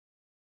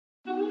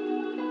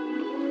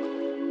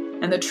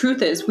And the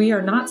truth is, we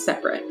are not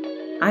separate.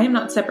 I am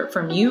not separate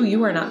from you.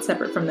 You are not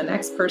separate from the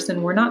next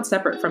person. We're not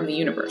separate from the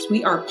universe.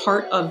 We are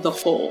part of the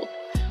whole.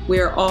 We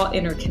are all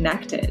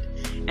interconnected.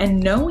 And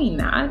knowing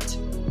that,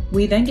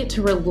 we then get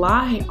to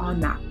rely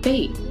on that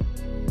faith.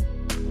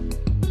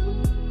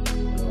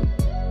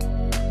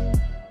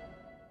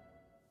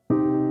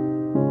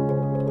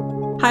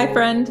 Hi,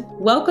 friend.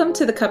 Welcome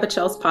to the Cup of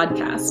Chels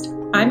podcast.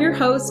 I'm your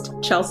host,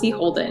 Chelsea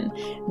Holden,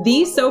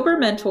 the sober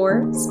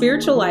mentor,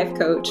 spiritual life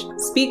coach,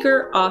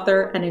 speaker,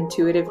 author, and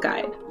intuitive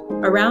guide.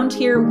 Around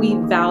here, we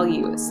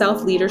value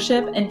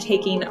self-leadership and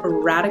taking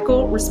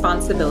radical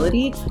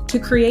responsibility to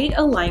create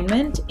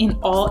alignment in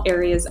all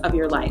areas of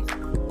your life.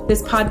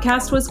 This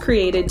podcast was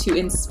created to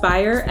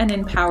inspire and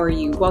empower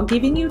you while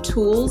giving you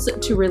tools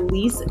to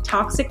release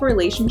toxic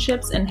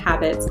relationships and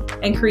habits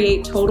and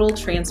create total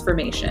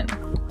transformation.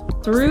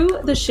 Through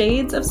the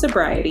shades of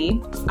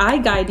sobriety, I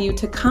guide you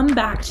to come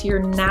back to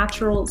your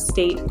natural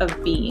state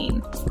of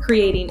being,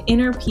 creating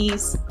inner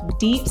peace,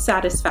 deep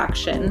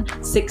satisfaction,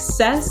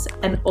 success,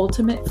 and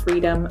ultimate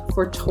freedom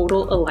for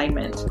total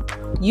alignment.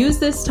 Use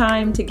this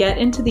time to get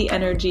into the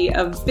energy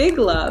of big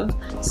love,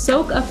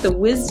 soak up the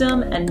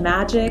wisdom and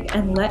magic,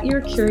 and let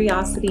your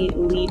curiosity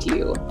lead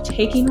you,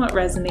 taking what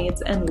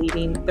resonates and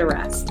leaving the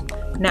rest.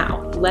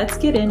 Now, let's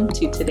get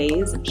into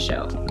today's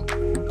show.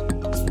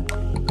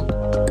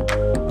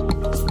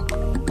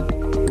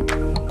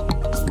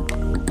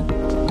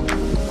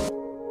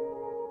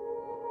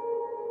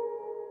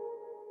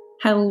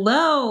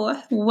 Hello,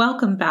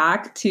 welcome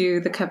back to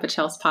the Cup of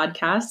Chels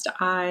podcast.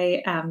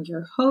 I am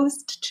your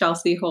host,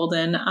 Chelsea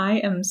Holden. I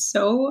am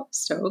so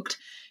stoked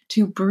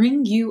to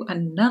bring you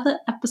another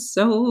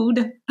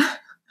episode.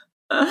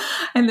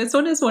 And this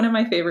one is one of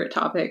my favorite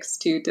topics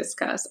to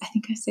discuss. I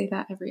think I say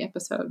that every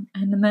episode.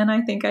 And then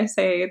I think I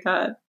say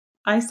that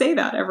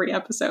every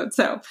episode.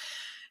 So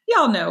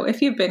y'all know,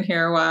 if you've been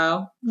here a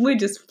while, we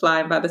just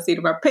flying by the seat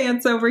of our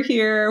pants over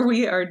here.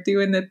 We are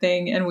doing the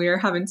thing and we are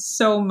having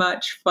so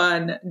much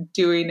fun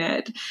doing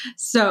it.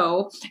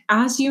 So,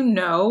 as you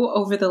know,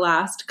 over the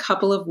last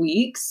couple of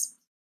weeks,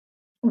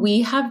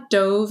 we have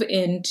dove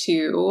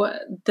into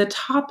the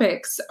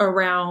topics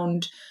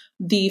around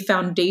the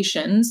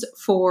foundations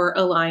for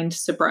Aligned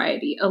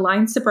Sobriety.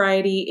 Aligned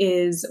Sobriety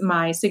is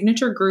my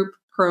signature group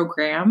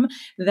program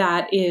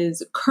that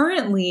is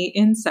currently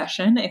in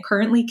session. It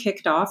currently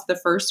kicked off the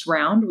first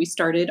round. We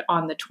started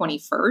on the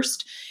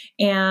 21st,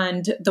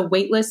 and the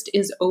waitlist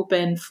is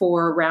open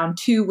for round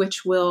 2,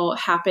 which will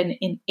happen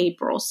in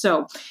April.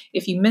 So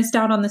if you missed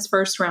out on this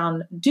first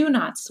round, do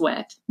not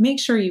sweat. Make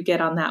sure you get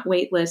on that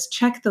waitlist.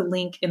 Check the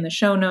link in the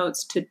show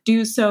notes to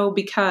do so,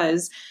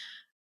 because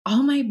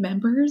all my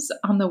members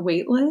on the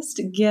waitlist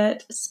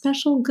get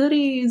special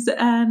goodies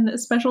and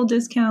special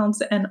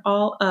discounts and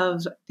all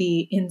of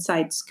the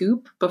inside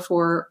scoop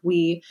before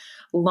we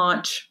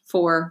launch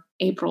for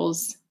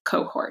April's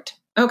cohort.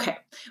 Okay,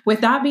 with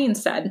that being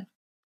said,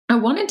 I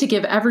wanted to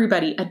give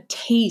everybody a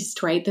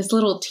taste, right? This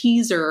little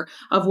teaser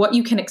of what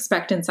you can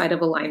expect inside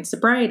of Aligned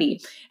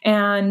Sobriety.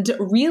 And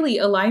really,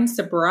 Aligned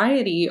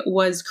Sobriety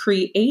was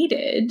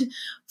created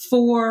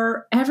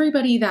for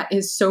everybody that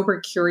is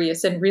sober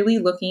curious and really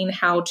looking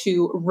how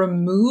to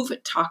remove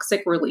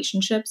toxic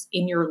relationships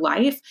in your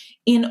life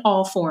in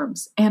all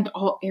forms and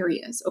all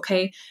areas,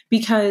 okay?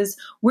 Because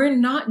we're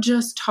not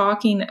just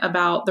talking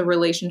about the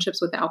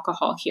relationships with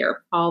alcohol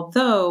here,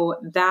 although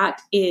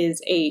that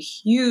is a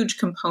huge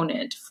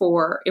component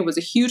it was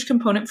a huge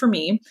component for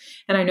me.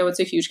 And I know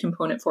it's a huge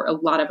component for a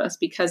lot of us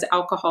because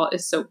alcohol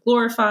is so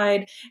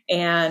glorified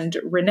and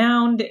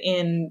renowned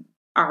in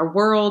our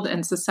world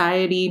and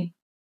society.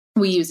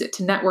 We use it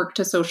to network,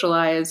 to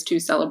socialize, to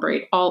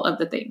celebrate, all of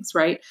the things,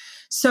 right?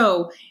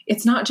 So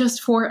it's not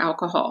just for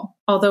alcohol,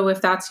 although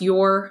if that's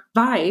your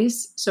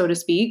vice, so to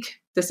speak,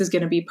 this is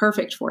going to be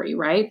perfect for you,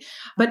 right?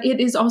 But it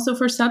is also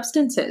for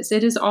substances.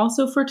 It is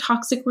also for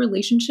toxic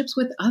relationships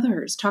with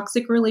others,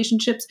 toxic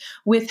relationships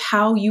with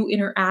how you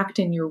interact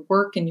in your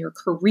work and your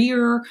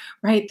career,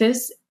 right?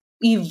 This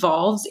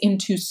evolves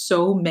into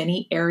so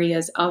many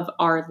areas of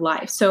our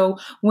life. So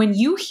when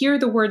you hear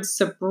the word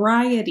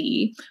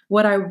sobriety,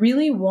 what I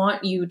really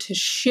want you to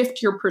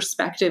shift your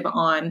perspective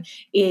on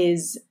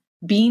is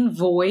being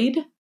void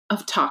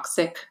of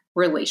toxic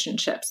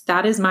relationships.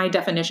 That is my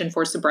definition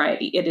for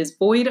sobriety. It is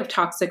void of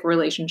toxic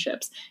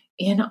relationships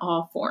in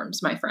all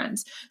forms, my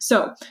friends.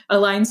 So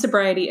Aligned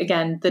Sobriety,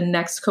 again, the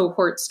next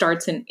cohort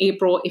starts in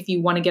April. If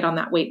you want to get on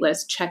that wait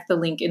list, check the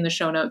link in the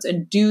show notes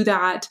and do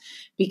that,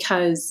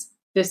 because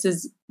this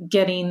is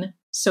getting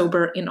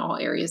sober in all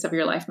areas of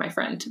your life, my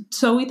friend,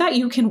 so that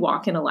you can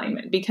walk in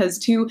alignment. Because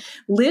to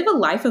live a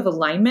life of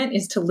alignment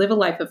is to live a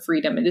life of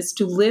freedom. It is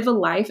to live a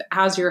life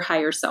as your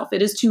higher self.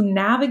 It is to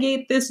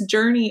navigate this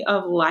journey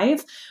of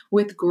life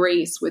with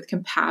grace, with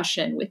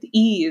compassion, with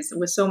ease,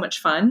 with so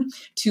much fun,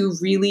 to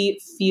really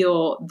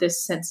feel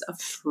this sense of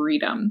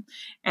freedom.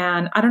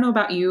 And I don't know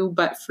about you,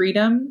 but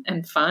freedom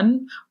and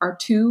fun are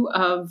two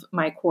of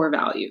my core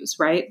values,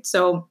 right?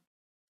 So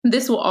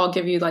this will all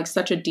give you like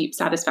such a deep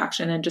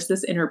satisfaction and just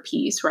this inner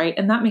peace, right?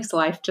 And that makes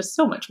life just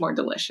so much more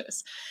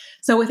delicious.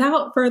 So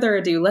without further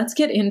ado, let's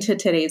get into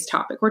today's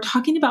topic. We're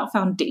talking about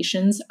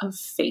foundations of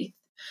faith.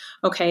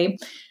 Okay.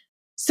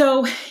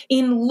 So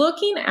in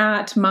looking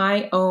at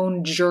my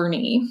own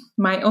journey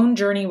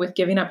with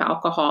giving up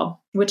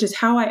alcohol, which is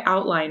how I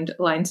outlined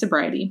Line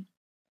Sobriety,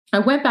 I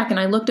went back and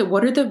I looked at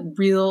what are the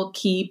real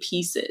key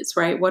pieces,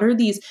 right? What are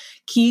these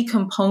key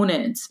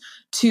components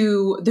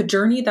to the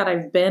journey that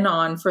I've been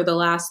on for the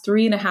last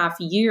 3.5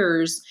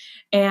 years?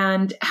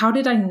 And how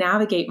did I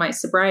navigate my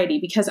sobriety?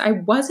 Because I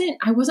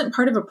wasn't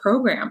part of a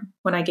program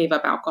when I gave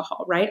up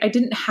alcohol, right? I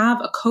didn't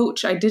have a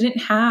coach. I didn't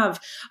have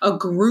a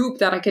group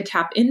that I could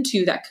tap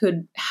into that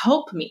could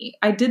help me.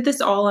 I did this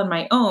all on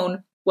my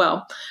own.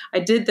 Well,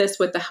 I did this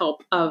with the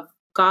help of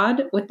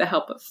God, with the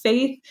help of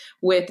faith,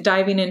 with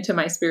diving into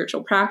my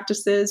spiritual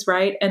practices,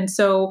 right? And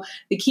so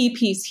the key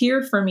piece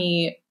here for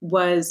me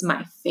was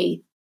my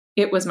faith.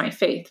 It was my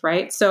faith,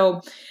 right?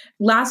 So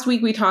last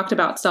week we talked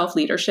about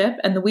self-leadership,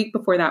 and the week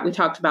before that we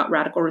talked about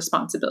radical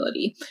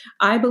responsibility.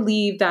 I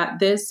believe that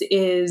this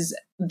is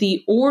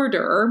the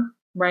order,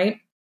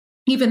 right?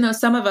 Even though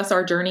some of us,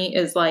 our journey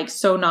is like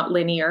so not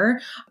linear,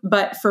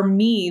 but for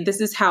me, this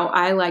is how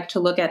I like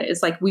to look at it,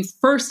 is like we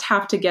first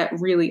have to get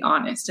really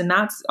honest. And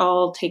that's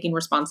all taking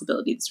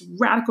responsibility. It's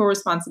radical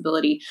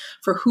responsibility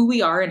for who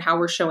we are and how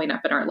we're showing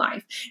up in our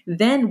life.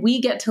 Then we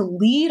get to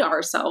lead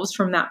ourselves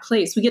from that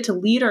place. We get to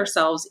lead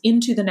ourselves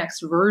into the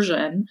next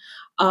version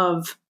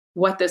of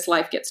what this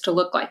life gets to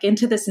look like,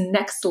 into this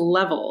next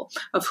level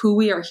of who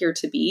we are here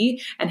to be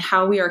and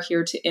how we are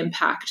here to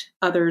impact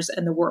others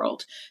and the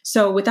world.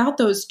 So without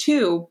those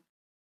two,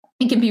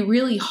 it can be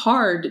really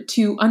hard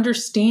to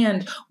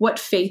understand what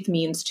faith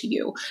means to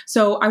you.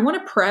 So I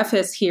want to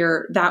preface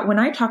here that when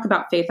I talk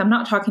about faith, I'm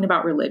not talking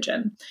about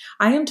religion.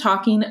 I am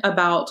talking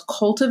about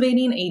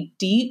cultivating a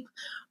deep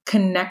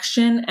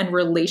connection and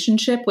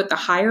relationship with the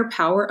higher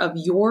power of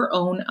your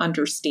own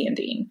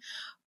understanding.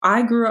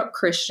 I grew up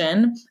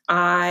Christian.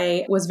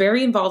 I was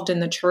very involved in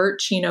the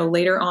church,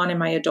 later on in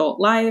my adult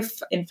life.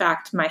 In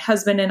fact, my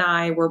husband and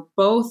I were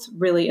both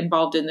really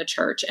involved in the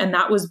church, and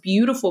that was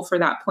beautiful for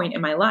that point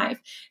in my life.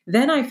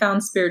 Then I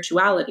found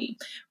spirituality,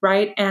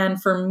 right?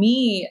 And for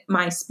me,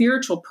 my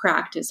spiritual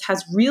practice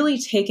has really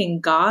taken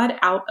God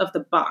out of the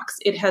box.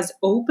 It has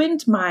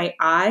opened my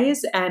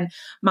eyes and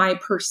my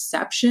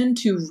perception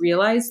to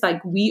realize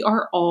like we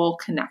are all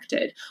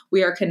connected.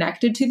 We are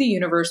connected to the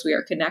universe. We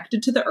are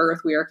connected to the earth.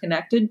 We are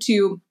connected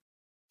to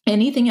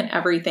anything and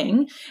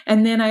everything.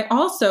 And then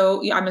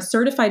I'm a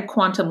certified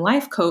quantum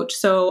life coach.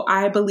 So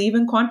I believe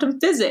in quantum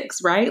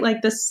physics, right?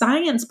 Like the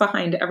science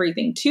behind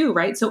everything too,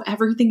 right? So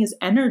everything is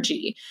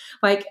energy.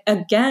 Like,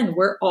 again,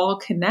 we're all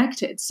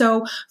connected.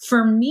 So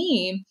for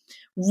me,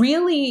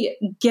 really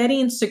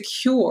getting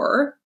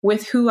secure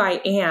with who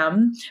I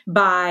am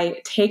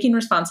by taking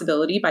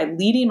responsibility, by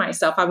leading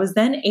myself, I was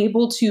then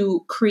able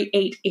to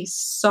create a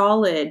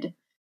solid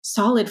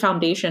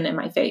foundation in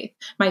my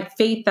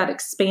faith that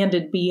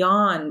expanded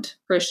beyond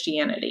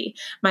Christianity,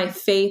 my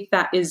faith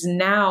that is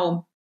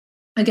now,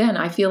 again,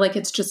 I feel like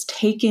it's just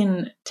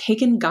taken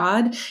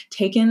God,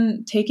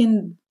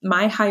 taken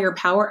my higher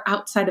power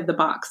outside of the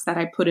box that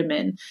I put him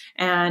in.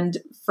 And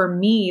for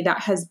me,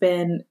 that has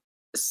been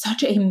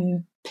such a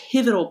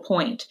pivotal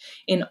point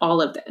in all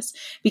of this,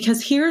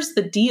 because here's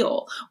the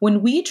deal.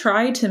 When we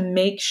try to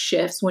make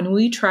shifts, when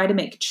we try to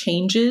make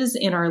changes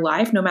in our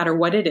life, no matter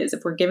what it is,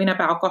 if we're giving up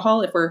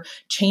alcohol, if we're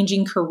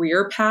changing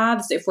career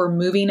paths, if we're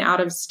moving out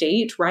of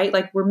state, right?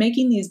 Like we're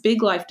making these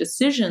big life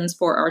decisions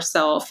for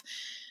ourselves.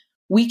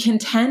 We can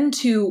tend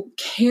to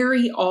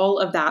carry all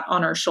of that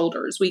on our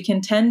shoulders. We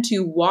can tend to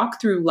walk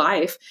through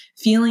life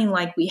feeling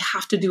like we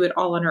have to do it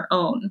all on our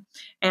own.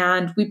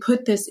 And we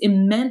put this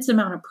immense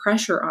amount of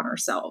pressure on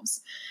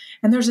ourselves.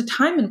 And there's a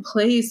time and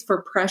place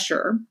for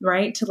pressure,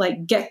 right? To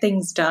like get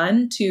things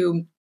done,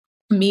 to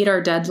meet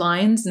our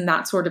deadlines and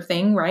that sort of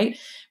thing, right?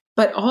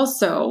 But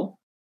also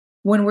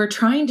when we're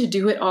trying to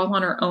do it all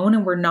on our own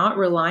and we're not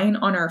relying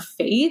on our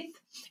faith,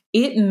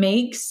 it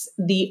makes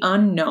the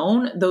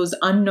unknown, those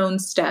unknown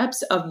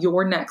steps of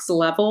your next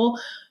level,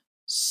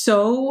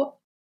 so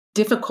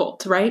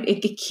difficult, right?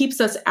 It keeps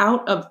us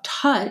out of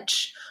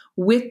touch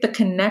with the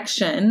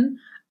connection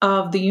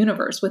of the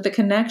universe, with the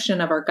connection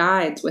of our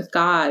guides, with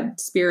God,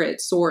 spirit,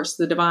 source,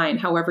 the divine,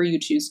 however you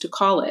choose to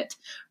call it,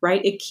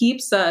 right? It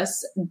keeps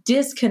us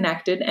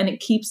disconnected and it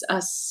keeps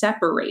us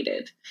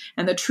separated.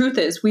 And the truth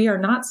is, we are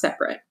not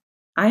separate.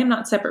 I am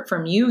not separate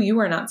from you. You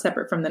are not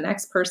separate from the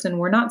next person.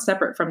 We're not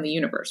separate from the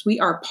universe. We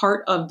are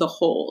part of the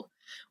whole.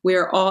 We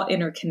are all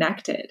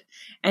interconnected.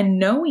 And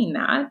knowing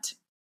that,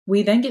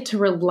 we then get to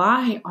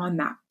rely on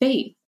that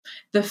faith.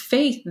 The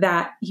faith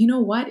that, you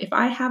know what, if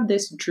I have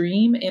this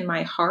dream in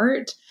my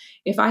heart,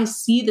 if I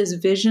see this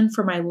vision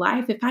for my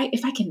life, if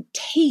I can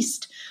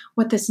taste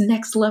what this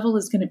next level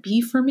is going to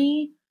be for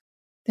me,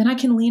 then I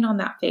can lean on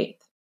that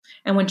faith.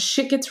 And when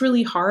shit gets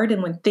really hard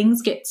and when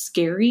things get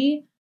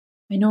scary,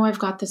 I know I've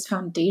got this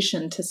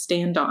foundation to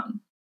stand on.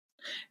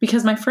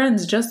 Because my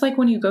friends, just like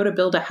when you go to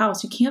build a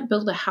house, you can't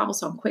build a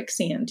house on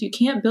quicksand. You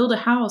can't build a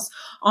house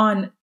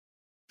on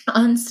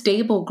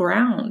unstable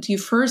ground. You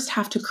first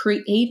have to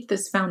create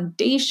this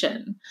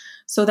foundation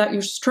so that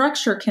your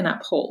structure can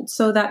uphold,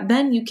 so that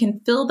then you can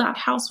fill that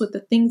house with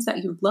the things that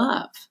you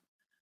love,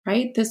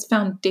 right? This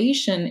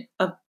foundation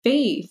of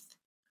faith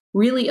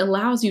really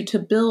allows you to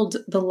build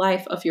the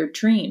life of your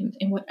dream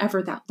in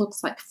whatever that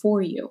looks like for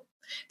you.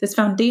 This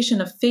foundation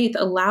of faith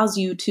allows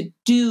you to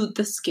do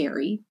the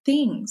scary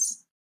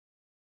things.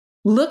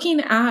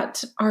 Looking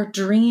at our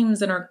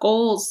dreams and our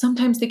goals,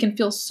 sometimes they can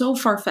feel so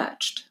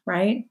far-fetched,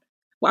 right?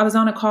 I was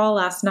on a call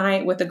last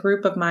night with a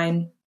group of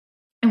mine,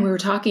 and we were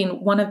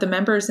talking. One of the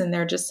members in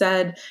there just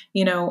said,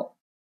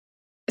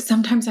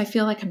 sometimes I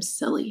feel like I'm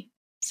silly.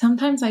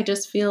 Sometimes I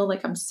just feel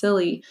like I'm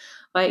silly.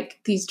 Like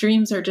these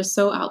dreams are just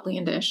so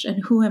outlandish,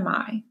 and who am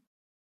I?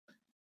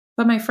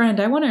 But my friend,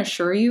 I want to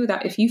assure you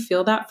that if you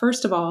feel that,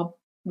 first of all,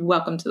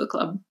 welcome to the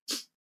club.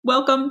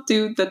 Welcome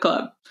to the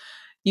club.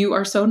 You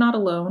are so not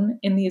alone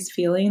in these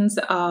feelings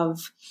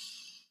of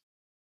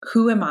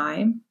who am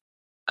I?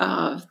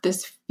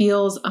 This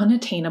feels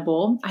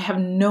unattainable. I have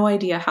no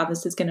idea how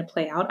this is going to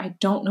play out. I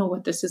don't know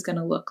what this is going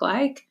to look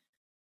like.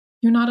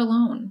 You're not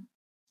alone.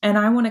 And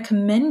I want to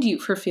commend you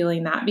for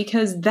feeling that,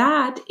 because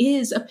that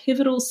is a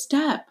pivotal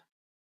step.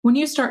 When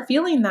you start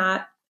feeling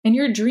that and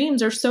your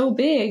dreams are so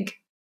big,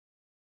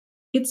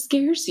 it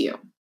scares you.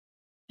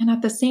 And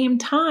at the same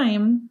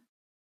time,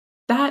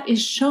 that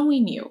is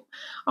showing you.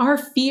 Our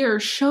fear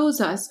shows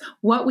us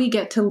what we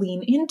get to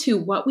lean into,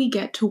 what we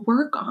get to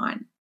work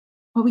on,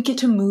 what we get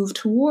to move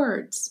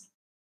towards.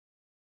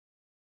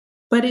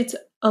 But it's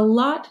a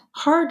lot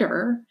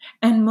harder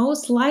and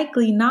most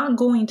likely not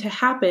going to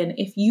happen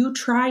if you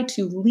try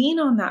to lean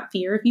on that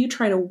fear, if you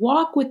try to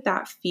walk with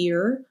that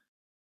fear,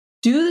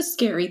 do the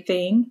scary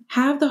thing,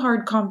 have the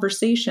hard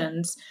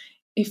conversations,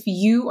 if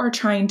you are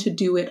trying to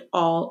do it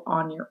all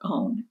on your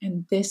own.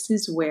 And this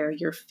is where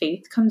your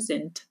faith comes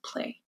into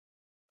play.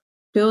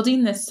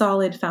 Building this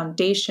solid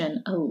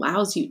foundation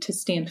allows you to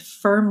stand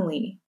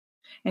firmly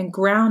and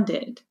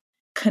grounded,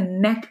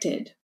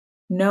 connected,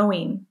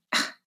 knowing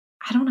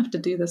I don't have to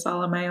do this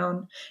all on my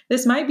own.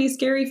 This might be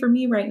scary for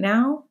me right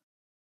now,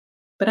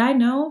 but I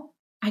know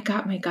I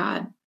got my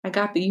God. I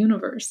got the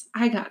universe.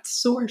 I got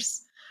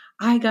Source.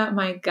 I got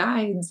my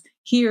guides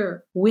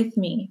here with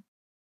me.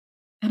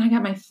 And I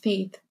got my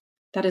faith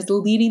that is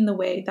leading the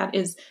way. That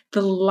is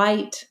the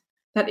light.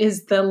 That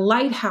is the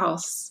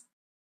lighthouse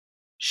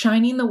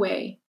shining the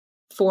way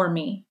for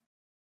me,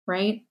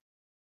 right?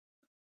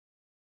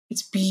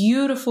 It's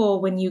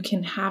beautiful when you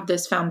can have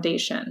this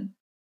foundation.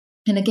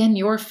 And again,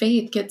 your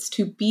faith gets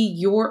to be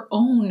your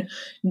own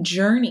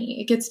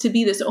journey. It gets to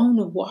be this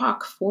own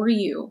walk for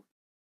you.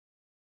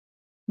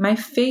 My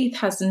faith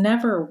has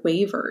never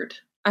wavered.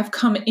 I've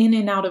come in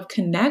and out of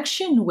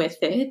connection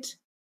with it,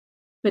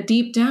 but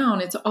deep down,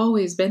 it's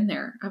always been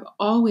there. I've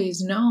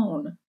always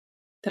known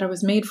that I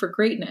was made for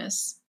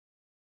greatness.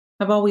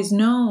 I've always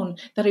known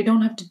that I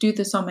don't have to do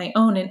this on my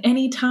own. And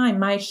anytime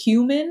my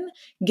human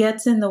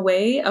gets in the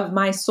way of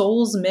my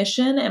soul's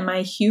mission and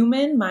my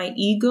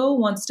ego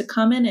wants to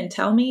come in and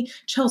tell me,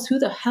 Chels, who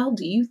the hell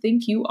do you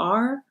think you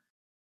are?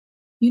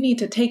 You need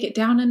to take it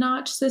down a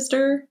notch,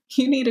 sister.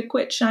 You need to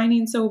quit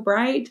shining so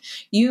bright.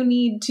 You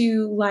need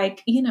to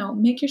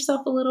make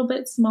yourself a little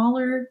bit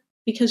smaller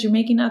because you're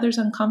making others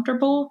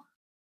uncomfortable.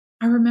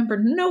 I remember,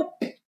 nope.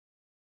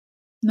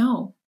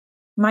 No,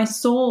 my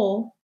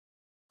soul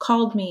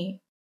called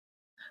me.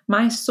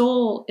 My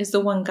soul is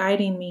the one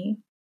guiding me.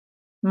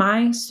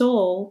 My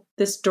soul,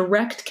 this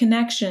direct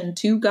connection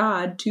to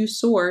God, to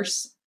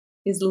Source,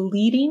 is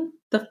leading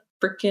the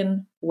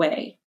freaking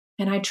way.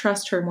 And I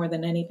trust her more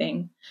than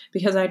anything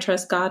because I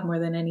trust God more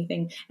than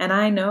anything. And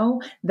I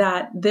know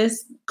that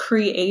this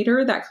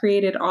creator that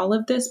created all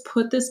of this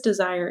put this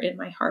desire in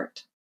my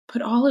heart,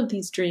 put all of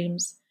these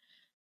dreams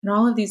and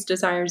all of these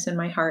desires in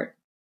my heart.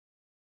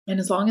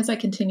 And as long as I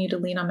continue to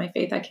lean on my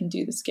faith, I can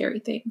do the scary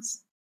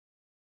things.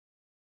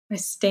 I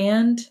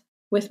stand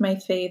with my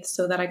faith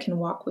so that I can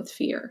walk with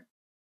fear.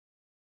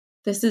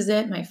 This is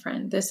it, my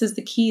friend. This is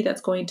the key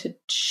that's going to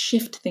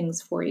shift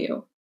things for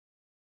you.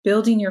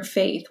 Building your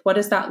faith. What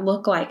does that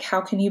look like?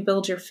 How can you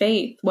build your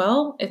faith?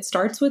 Well, it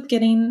starts with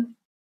getting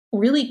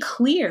really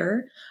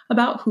clear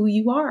about who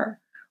you are,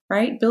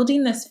 right?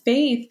 Building this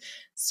faith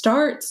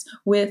starts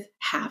with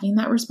having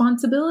that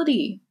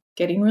responsibility.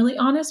 Getting really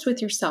honest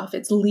with yourself.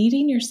 It's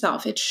leading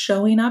yourself. It's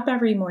showing up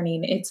every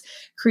morning. It's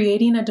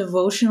creating a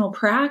devotional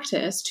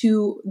practice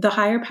to the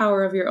higher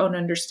power of your own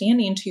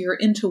understanding, to your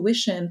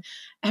intuition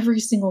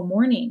every single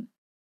morning,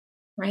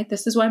 right?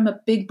 This is why I'm a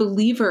big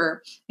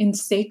believer in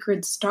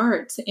sacred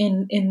starts,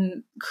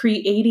 in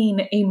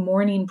creating a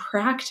morning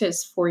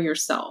practice for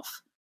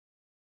yourself.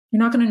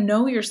 You're not going to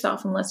know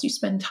yourself unless you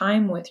spend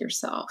time with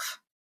yourself.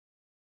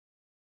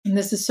 And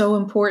this is so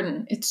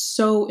important. It's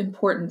so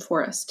important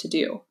for us to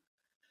do.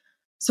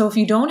 So if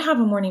you don't have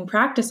a morning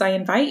practice, I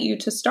invite you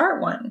to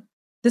start one.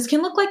 This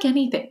can look like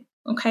anything.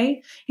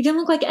 Okay. It can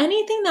look like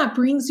anything that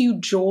brings you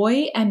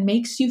joy and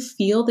makes you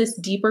feel this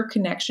deeper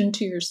connection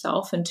to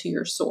yourself and to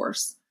your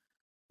source.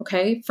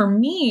 Okay. For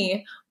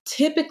me,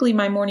 typically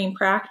my morning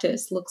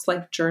practice looks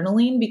like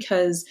journaling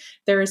because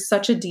there is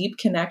such a deep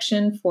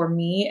connection for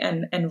me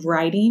and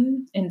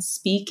writing and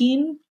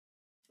speaking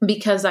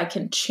because I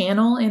can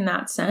channel in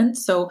that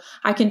sense. So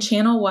I can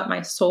channel what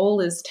my soul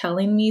is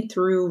telling me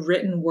through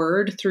written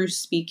word, through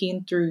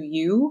speaking through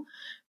you,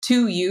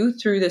 to you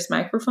through this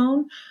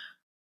microphone.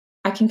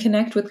 I can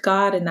connect with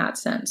God in that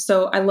sense.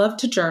 So I love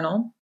to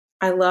journal.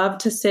 I love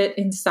to sit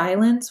in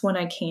silence when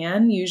I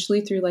can, usually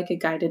through like a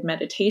guided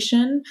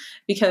meditation,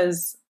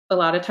 because a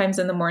lot of times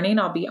in the morning,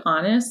 I'll be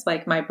honest,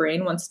 like my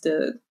brain wants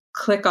to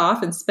click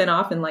off and spin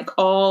off and like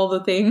all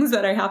the things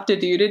that I have to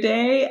do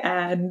today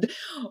and,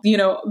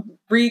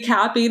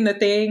 recapping the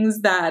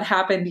things that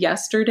happened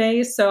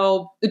yesterday.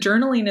 So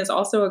journaling is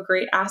also a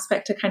great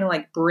aspect to kind of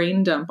like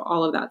brain dump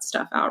all of that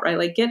stuff out, right?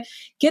 Like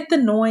get the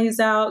noise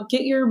out,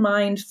 get your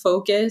mind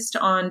focused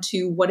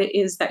onto what it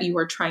is that you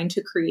are trying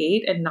to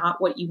create and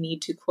not what you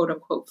need to quote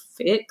unquote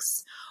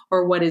fix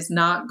or what is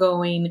not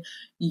going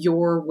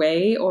your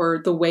way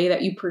or the way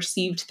that you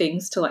perceived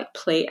things to like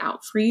play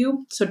out for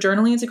you. So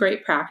journaling is a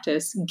great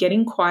practice.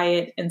 Getting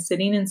quiet and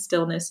sitting in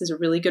stillness is a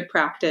really good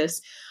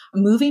practice.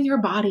 Moving your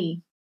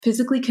body,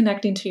 physically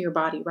connecting to your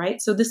body,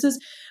 right? So this is,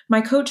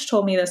 my coach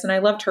told me this and I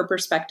loved her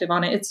perspective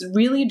on it. It's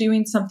really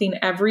doing something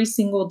every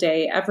single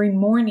day, every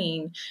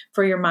morning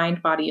for your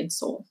mind, body, and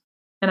soul.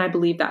 And I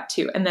believe that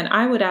too. And then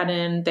I would add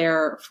in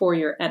there for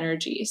your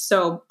energy.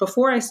 So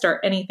before I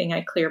start anything, I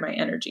clear my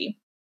energy.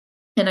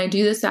 And I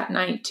do this at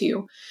night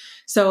too.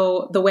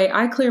 So the way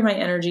I clear my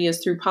energy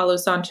is through Palo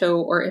Santo,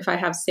 or if I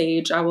have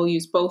sage, I will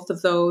use both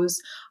of those.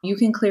 You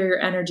can clear your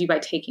energy by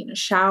taking a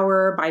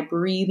shower, by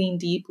breathing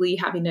deeply,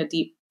 having a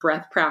deep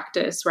breath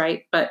practice,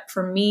 right? But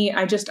for me,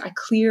 I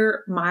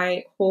clear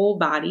my whole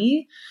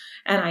body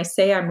and I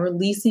say I'm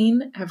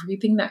releasing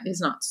everything that is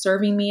not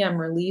serving me. I'm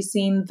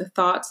releasing the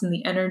thoughts and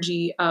the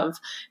energy of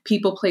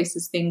people,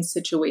 places, things,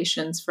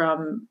 situations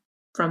from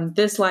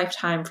this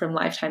lifetime, from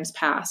lifetimes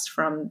past,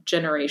 from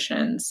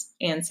generations,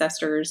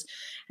 ancestors.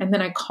 And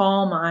then I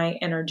call my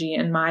energy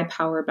and my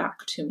power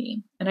back to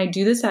me. And I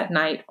do this at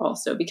night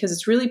also because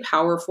it's really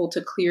powerful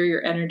to clear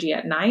your energy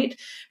at night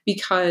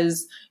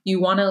because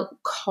you want to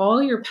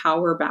call your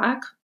power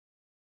back.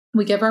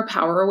 We give our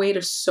power away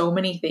to so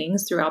many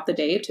things throughout the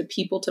day, to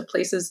people, to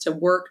places, to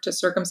work, to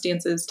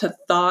circumstances, to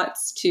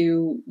thoughts,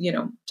 to,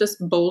 just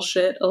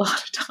bullshit a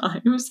lot of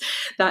times,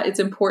 that it's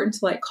important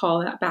to like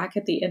call that back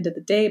at the end of the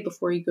day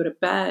before you go to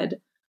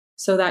bed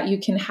so that you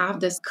can have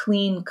this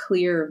clean,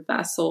 clear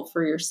vessel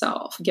for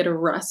yourself, get a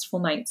restful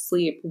night's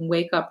sleep, and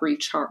wake up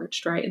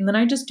recharged, right? And then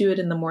I just do it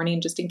in the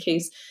morning just in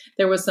case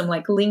there was some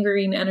like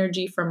lingering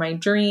energy from my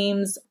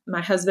dreams.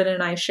 My husband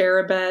and I share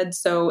a bed.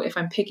 So if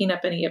I'm picking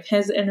up any of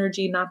his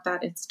energy, not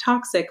that it's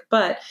toxic,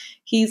 but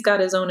he's got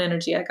his own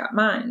energy, I got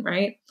mine,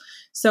 right?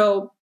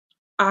 So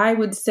I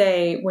would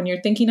say when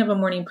you're thinking of a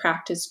morning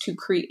practice to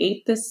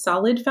create this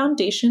solid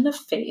foundation of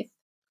faith,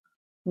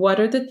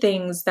 what are the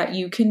things that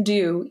you can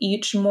do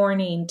each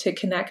morning to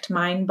connect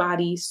mind,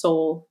 body,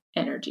 soul,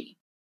 energy?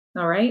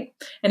 All right.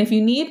 And if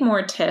you need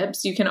more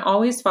tips, you can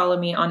always follow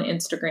me on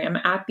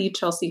Instagram at the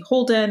Chelsea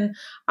Holden.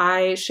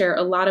 I share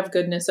a lot of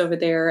goodness over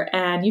there.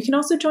 And you can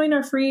also join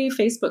our free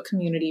Facebook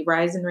community,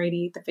 Rise and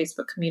Radiate, the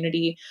Facebook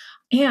community.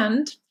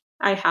 And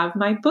I have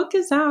my book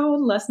is out,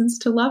 Lessons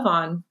to Love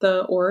On.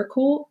 The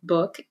Oracle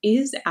book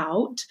is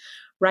out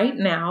right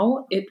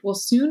now. It will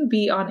soon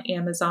be on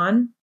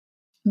Amazon.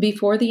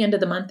 Before the end of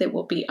the month, it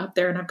will be up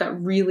there, and I've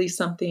got really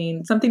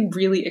something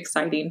really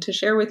exciting to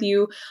share with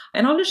you.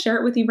 And I'll just share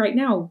it with you right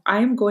now. I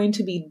am going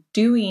to be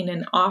doing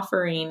and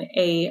offering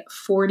a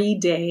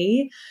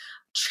 40-day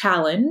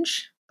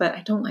challenge, but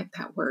I don't like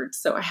that word.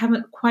 So I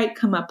haven't quite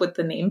come up with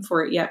the name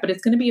for it yet, but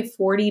it's going to be a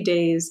 40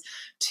 days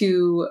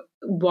to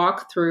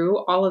walk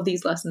through all of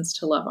these lessons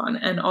to love on.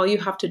 And all you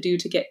have to do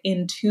to get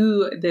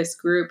into this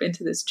group,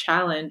 into this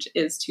challenge,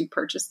 is to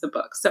purchase the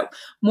book. So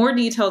more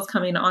details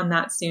coming on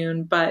that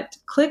soon, but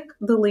click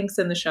the links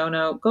in the show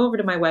note, go over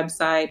to my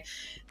website,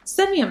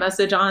 send me a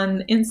message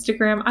on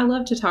Instagram. I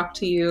love to talk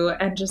to you,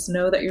 and just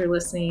know that you're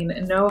listening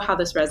and know how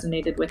this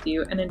resonated with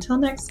you. And until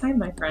next time,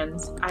 my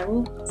friends, I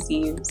will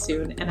see you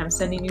soon. And I'm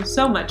sending you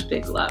so much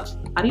big love.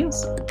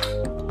 Adios.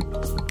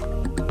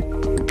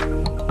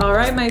 All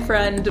right, my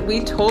friend,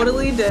 we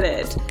totally did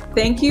it.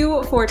 Thank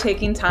you for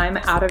taking time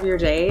out of your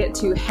day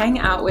to hang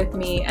out with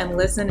me and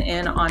listen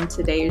in on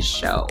today's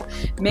show.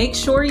 Make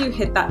sure you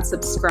hit that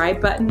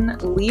subscribe button,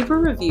 leave a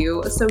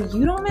review so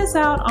you don't miss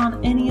out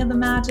on any of the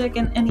magic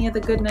and any of the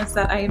goodness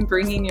that I am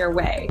bringing your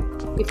way.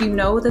 If you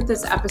know that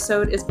this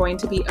episode is going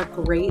to be a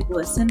great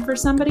listen for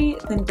somebody,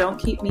 then don't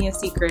keep me a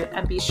secret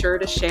and be sure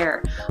to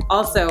share.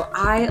 Also,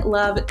 I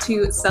love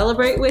to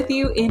celebrate with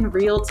you in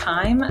real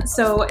time.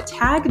 So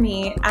tag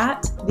me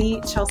at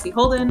the Chelsea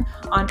Holden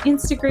on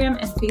Instagram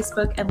and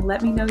Facebook and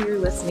let me know you're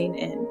listening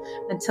in.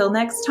 Until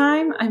next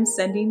time, I'm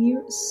sending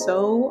you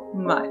so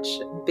much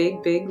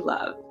big, big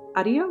love.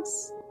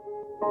 Adios.